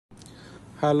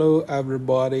Hello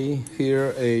everybody,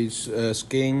 here is a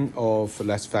skin of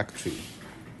Lash Factory,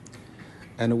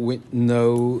 and we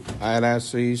know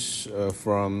eyelashes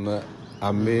from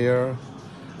Amor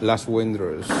Lash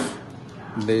Vendors.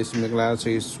 This Mink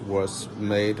Lashes was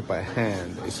made by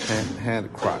hand, it's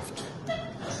handcraft,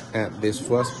 and this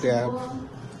first step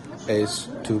is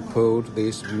to put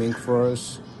this mink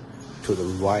first to the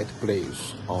right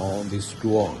place on these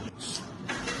drawings.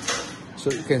 So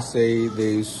you can see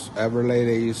these every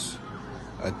ladies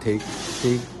take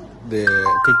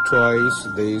choice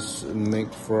this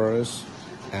mink first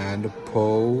and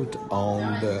put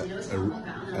on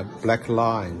the black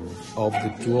line of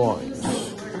the drawings.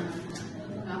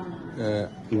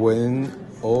 When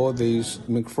all these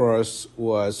mink first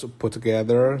was put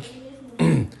together,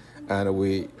 and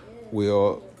we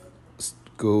will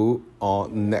go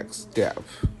on next step.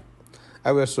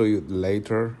 I will show you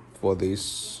later for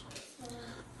this.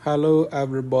 Hello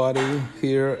everybody,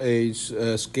 here is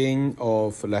a skin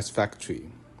of Lash Factory,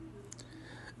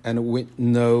 and we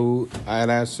know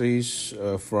eyelashes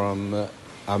from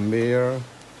Amor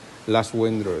Lash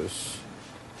Vendors.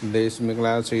 This Mink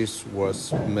Lashes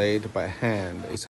was made by hand. It's